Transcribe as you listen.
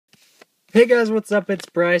Hey guys, what's up? It's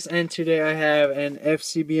Bryce, and today I have an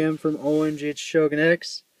FCBM from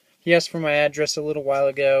OmgiTzShoGunx. He asked for my address a little while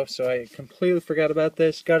ago, so I completely forgot about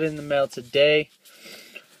this. Got it in the mail today.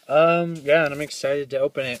 Yeah, and I'm excited to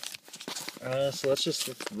open it. So let's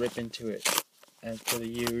rip into it. As per the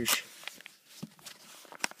usual.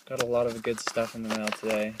 Got a lot of good stuff in the mail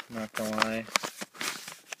today, not gonna lie.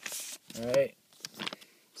 Alright,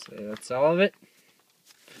 so that's all of it.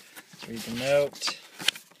 Let's read the note.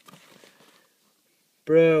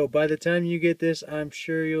 Bro, by the time you get this, I'm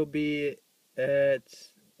sure you'll be at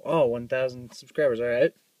 1,000 subscribers.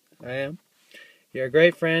 Alright, I am. You're a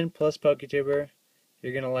great friend, plus PokeTuber.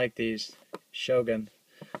 You're gonna like these. Shogun.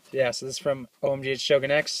 Yeah, so this is from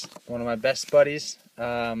OmgiTzShoGunx, one of my best buddies.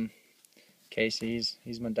 Casey,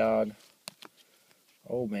 he's my dog.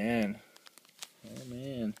 Oh man. Oh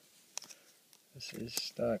man. This is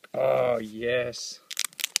stuck. Oh yes.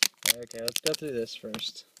 Okay, let's go through this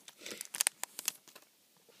first.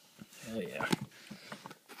 Hell yeah.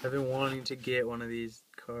 I've been wanting to get one of these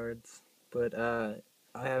cards, but I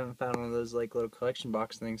haven't found one of those like little collection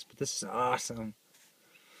box things, but this is awesome.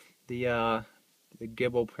 The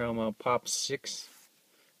Gibble promo Pop 6.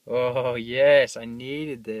 Oh yes, I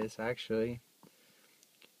needed this actually.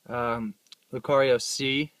 Lucario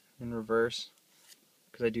C in reverse,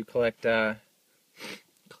 because I do collect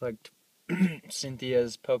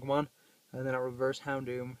Cynthia's Pokemon, and then a reverse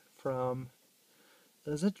Houndoom from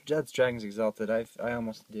that's Dragon's Exalted. I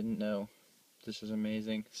almost didn't know. This is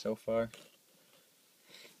amazing so far.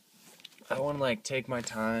 I want to like take my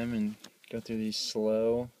time and go through these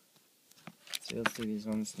slow. Let's do these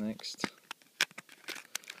ones next.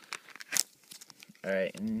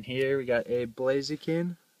 Alright, and here we got a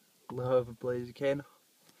Blaziken. Love Blaziken.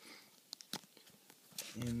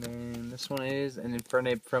 And then this one is an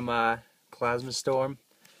Infernape from Plasma Storm.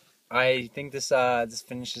 I think this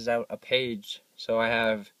finishes out a page, so I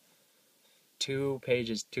have two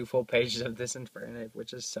full pages of this Infernape,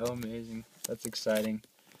 which is so amazing. That's exciting.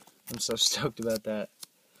 I'm so stoked about that.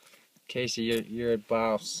 Casey, you're a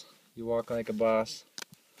boss. You walk like a boss.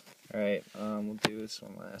 Alright, we'll do this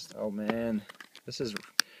one last. Oh man. This is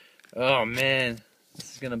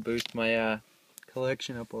gonna boost my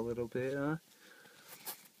collection up a little bit, huh?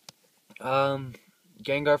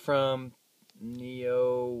 Gengar from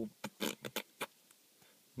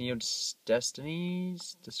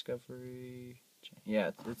Destiny's Discovery.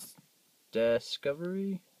 Yeah, it's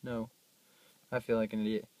Discovery. No, I feel like an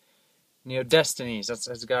idiot. Neo Destinies.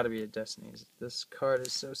 That's got to be a Destinies. This card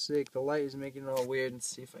is so sick. The light is making it all weird. Let's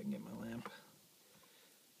see if I can get my lamp.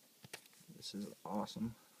 This is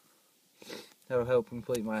awesome. That'll help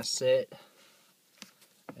complete my set.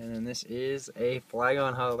 And then this is a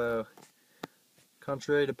Flygon Holo.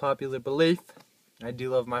 Contrary to popular belief, I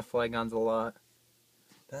do love my Flygons a lot.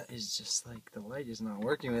 That is just like, the light is not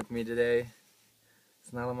working with me today.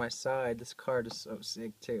 It's not on my side. This card is so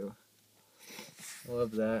sick too. I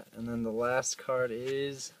love that. And then the last card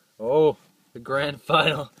is, the grand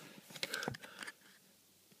final.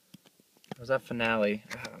 Was that finale?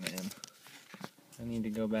 Oh man. I need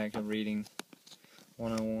to go back to reading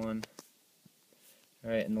 101.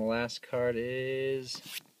 Alright, and the last card is...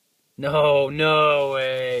 No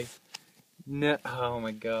way. No, oh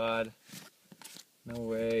my god. No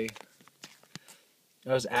way.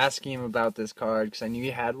 I was asking him about this card because I knew he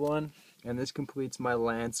had one, and this completes my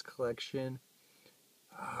Lance collection.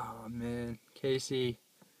 Oh man, Casey,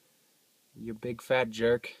 you big fat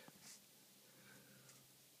jerk.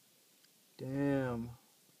 Damn.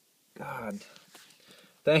 God.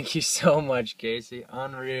 Thank you so much, Casey.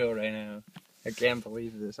 Unreal right now. I can't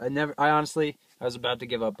believe this. I was about to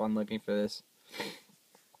give up on looking for this.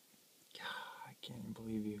 God, I can't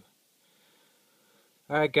believe you.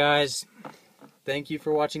 Alright guys, thank you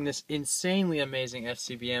for watching this insanely amazing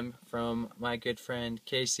FCBM from my good friend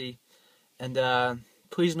Casey. And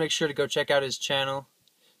please make sure to go check out his channel.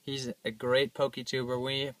 He's a great PokeTuber.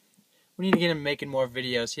 We need to get him making more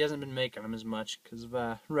videos. He hasn't been making them as much because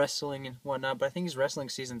of wrestling and whatnot, but I think his wrestling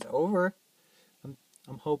season's over. I'm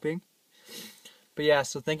hoping. But yeah,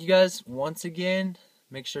 so thank you guys once again.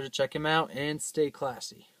 Make sure to check him out and stay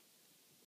classy.